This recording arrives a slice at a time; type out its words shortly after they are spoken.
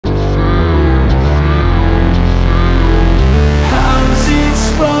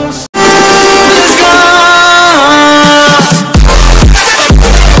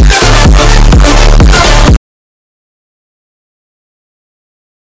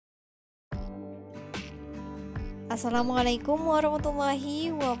Assalamualaikum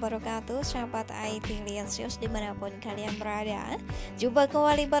warahmatullahi wabarakatuh, sahabat IT Liasius dimanapun kalian berada. Jumpa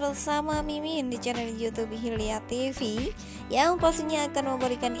kembali bersama Mimin di channel YouTube Hilya TV, yang pastinya akan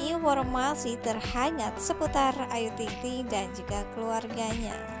memberikan informasi terhangat seputar Ayu Ting Ting dan juga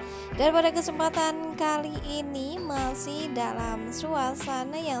keluarganya. Dan pada kesempatan kali ini masih dalam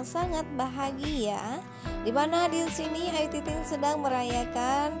suasana yang sangat bahagia, di mana di sini Ayu Ting Ting sedang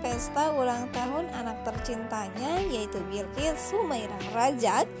merayakan pesta ulang tahun anak tercintanya, yaitu Bilqis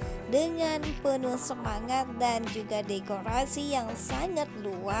Rajak, dengan penuh semangat dan juga dekorasi yang sangat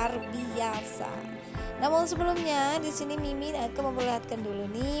luar biasa. Namun sebelumnya di sini Mimin akan memperlihatkan dulu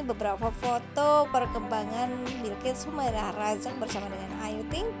nih beberapa foto perkembangan Bilqis Rajak bersama dengan Ayu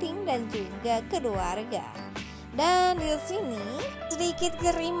Ting Ting dan juga keluarga. Dan di sini sedikit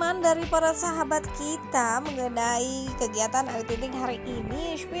kiriman dari para sahabat kita mengenai kegiatan Ayu Ting Ting hari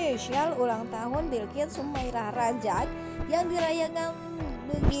ini, spesial ulang tahun Bilqis Rajak yang dirayakan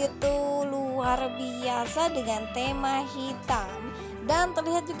begitu luar biasa dengan tema hitam. Dan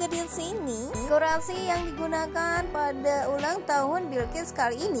terlihat juga di sini dekorasi yang digunakan pada ulang tahun Bilqis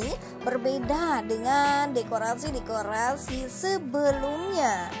kali ini berbeda dengan dekorasi-dekorasi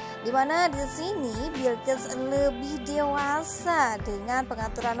sebelumnya, di mana di sini Bilqis lebih dewasa dengan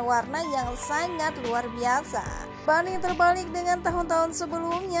pengaturan warna yang sangat luar biasa. Banding terbalik dengan tahun-tahun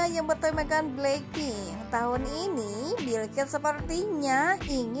sebelumnya yang bertemakan Blackpink, tahun ini Bilqis sepertinya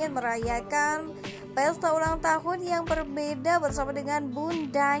ingin merayakan pesta ulang tahun yang berbeda bersama dengan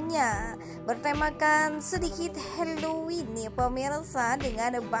bundanya, bertemakan sedikit Halloween nih pemirsa,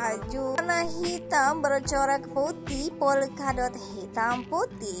 dengan baju warna hitam bercorak putih, polkadot hitam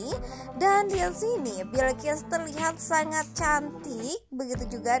putih. Dan di sini Bilqis terlihat sangat cantik,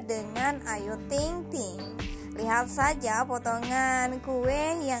 begitu juga dengan Ayu Ting Ting. Lihat saja potongan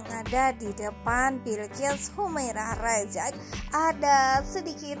kue yang ada di depan Bilqis Rajak, ada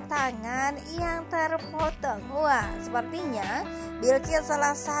sedikit tangan yang terpotong. Wah, sepertinya Bilqis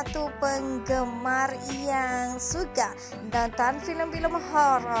salah satu penggemar yang suka nonton film-film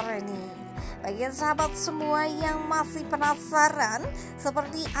horor ini. Bagi sahabat semua yang masih penasaran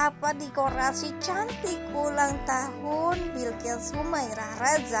seperti apa dekorasi cantik ulang tahun Bilqis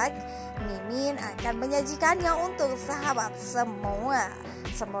Rajak, Mimin akan menyajikannya untuk sahabat semua.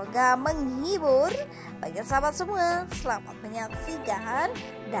 Semoga menghibur. Bagi sahabat semua, selamat menyaksikan.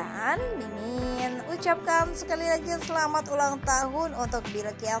 Dan Mimin ucapkan sekali lagi selamat ulang tahun untuk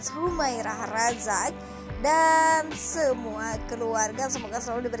Bilqis Rajak dan semua keluarga, semoga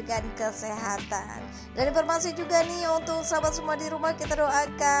selalu diberikan kesehatan. Dan informasi juga nih untuk sahabat semua di rumah, kita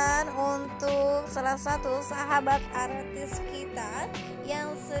doakan untuk salah satu sahabat artis kita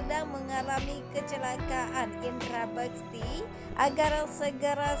yang sedang mengalami kecelakaan, Indra Bekti, agar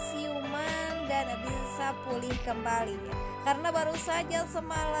segera siuman dan bisa pulih kembali. Karena baru saja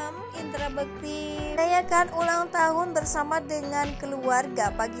semalam Indra Bekti merayakan ulang tahun bersama dengan keluarga.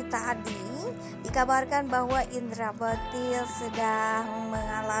 Pagi tadi dikabarkan bahwa Indra Bekti sedang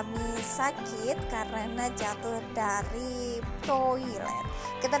mengalami sakit karena jatuh dari toilet.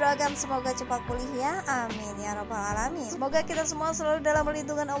 Kita doakan semoga cepat pulih ya, amin ya rabbal alamin. Semoga kita semua selalu dalam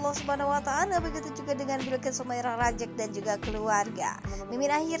perlindungan Allah Subhanahu wa taala, begitu juga dengan Bilqis Rajak dan juga keluarga.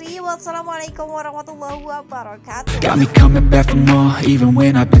 Mimin akhiri, wassalamualaikum warahmatullahi wabarakatuh. Got me coming back for more, even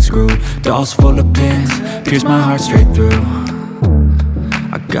when I've been screwed. Dolls full of pins, pierce my heart straight through.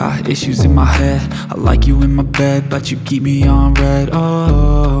 I got issues in my head, I like you in my bed, but you keep me on red.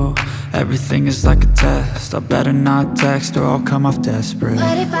 Oh, everything is like a test, I better not text or I'll come off desperate.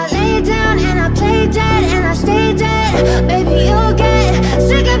 But if I lay down and I play dead and I stay dead, baby you'll get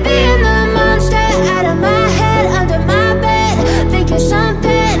sick of being the monster out of my head, under my bed, thinking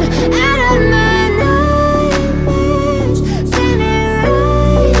something out of my nightmares, standing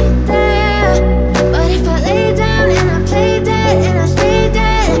right there. But if I lay down and I play dead and I stay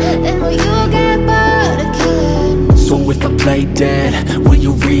dead, then will you get bored of killing? So if I play dead, will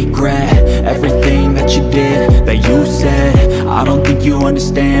you regret everything that you did, that you said? I don't think you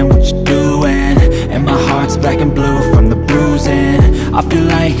understand what you're doing, and my heart's black and blue from the bruising. I feel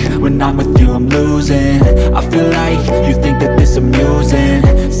like when I'm with you I'm losing. I feel like you think that this amusing,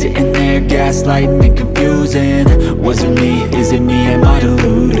 sitting there gaslighting and confusing. Was it me? Is it me? Am I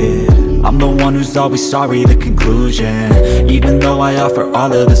deluded? I'm the one who's always sorry, the conclusion, even though I offer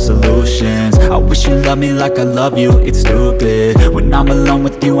all of the solutions. I wish you loved me like I love you, it's stupid. When I'm alone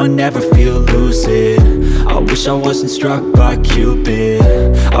with you I never feel lucid. I wish I wasn't struck by Cupid.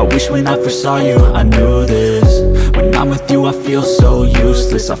 I wish when I first saw you I knew this. When I'm with you I feel so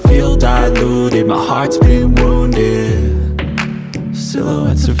useless, I feel diluted, my heart's been wounded.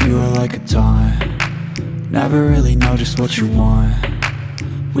 Silhouettes of you are like a taunt, Never really know just what you want.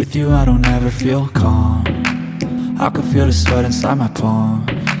 With you I don't ever feel calm. I can feel the sweat inside my palm.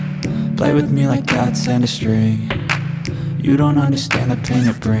 Play with me like cats and a string. You don't understand the pain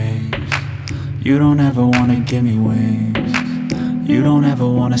it brings. You don't ever wanna give me wings. You don't ever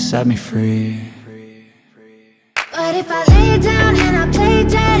wanna set me free. But if I lay down and I play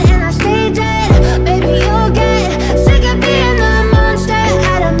dead and I stay dead, baby, you'll get sick of being the monster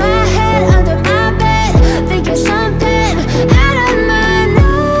out of my head, under my bed, thinking something out of my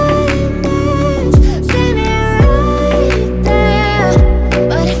nightmares. See me right there.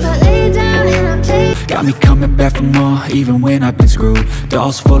 But if I lay down and I play, got me coming back for more, even when I've been screwed.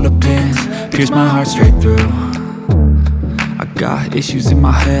 Dolls full of pins, pierce my heart straight through. I got issues in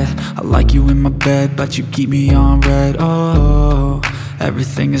my head, I like you in my bed, but you keep me on red. Oh,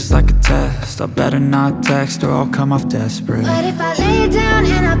 everything is like a test, I better not text or I'll come off desperate. but if I lay down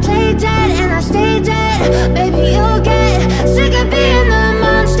and I play dead and I stay dead, baby, you'll get sick of being the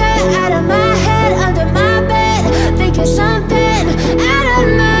monster out of my head, under my bed, thinking something out of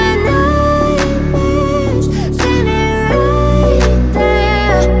my nightmares. See me right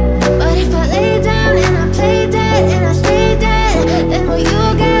there. But if I lay down and I play dead and I stay dead, then will you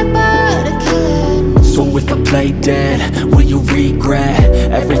get bored of killing? So if I play dead, will you regret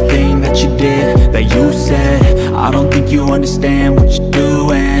everything that you did, that you said? I don't think you understand what you're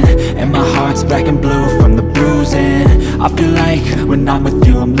doing, and my heart's black and blue from the bruising. I feel like when I'm with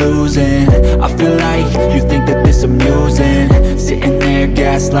you I'm losing. I feel like you think that this amusing, sitting there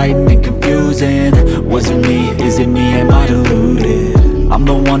gaslighting and confusing. Was it me? Is it me? Am I deluded? I'm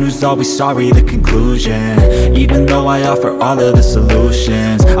the one who's always sorry, the conclusion. Even though I offer all of the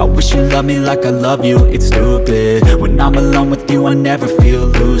solutions, I wish you loved me like I love you, it's stupid. When I'm alone with you I never feel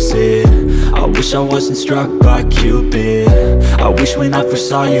lucid. I wish I wasn't struck by Cupid. I wish when I first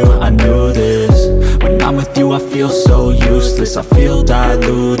saw you I knew this. When I'm with you I feel so useless, I feel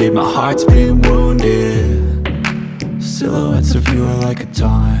diluted, my heart's been wounded. Silhouettes of you are like a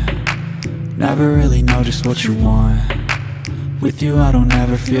taunt. Never really know just what you want. With you I don't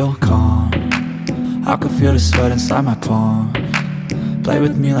ever feel calm. I can feel the sweat inside my palm. Play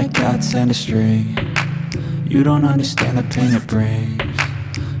with me like cats and a string. You don't understand the pain it brings.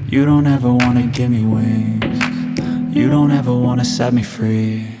 You don't ever wanna give me wings. You don't ever wanna set me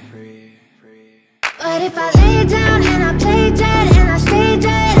free. But if I lay down and I play dead and I stay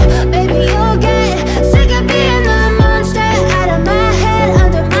dead, baby, you'll get sick of being the monster out of my head,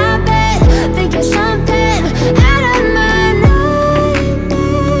 under my bed, thinking something out of my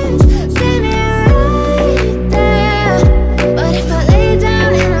nightmares. See me right there. But if I lay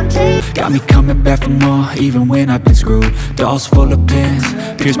down and I play, got me coming back for more, even when I've been screwed. Dolls full of pins,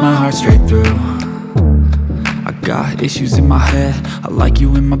 pierce my heart straight through. I got issues in my head, I like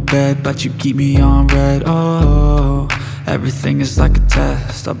you in my bed, but you keep me on red. Oh, everything is like a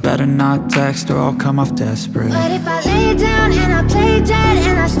test, I better not text or I'll come off desperate. but if I lay down and I play dead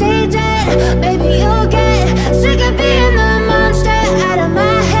and I stay dead, baby, you'll get sick of being the monster out of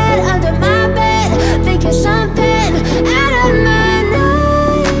my head, under my bed, thinking something out of my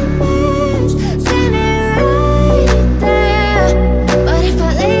nightmares. See me right there. But if I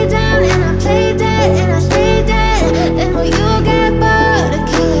lay down and I play dead and I stay dead, then will you get bored of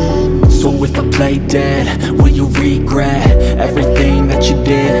killing? So if I play dead, will you regret everything that you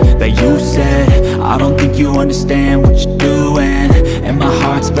did, that you said? I don't think you understand what you're doing, and my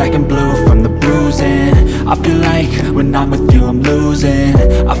heart's black and blue from the bruising. I feel like when I'm with you I'm losing.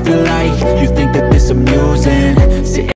 I feel like you think that this amusing,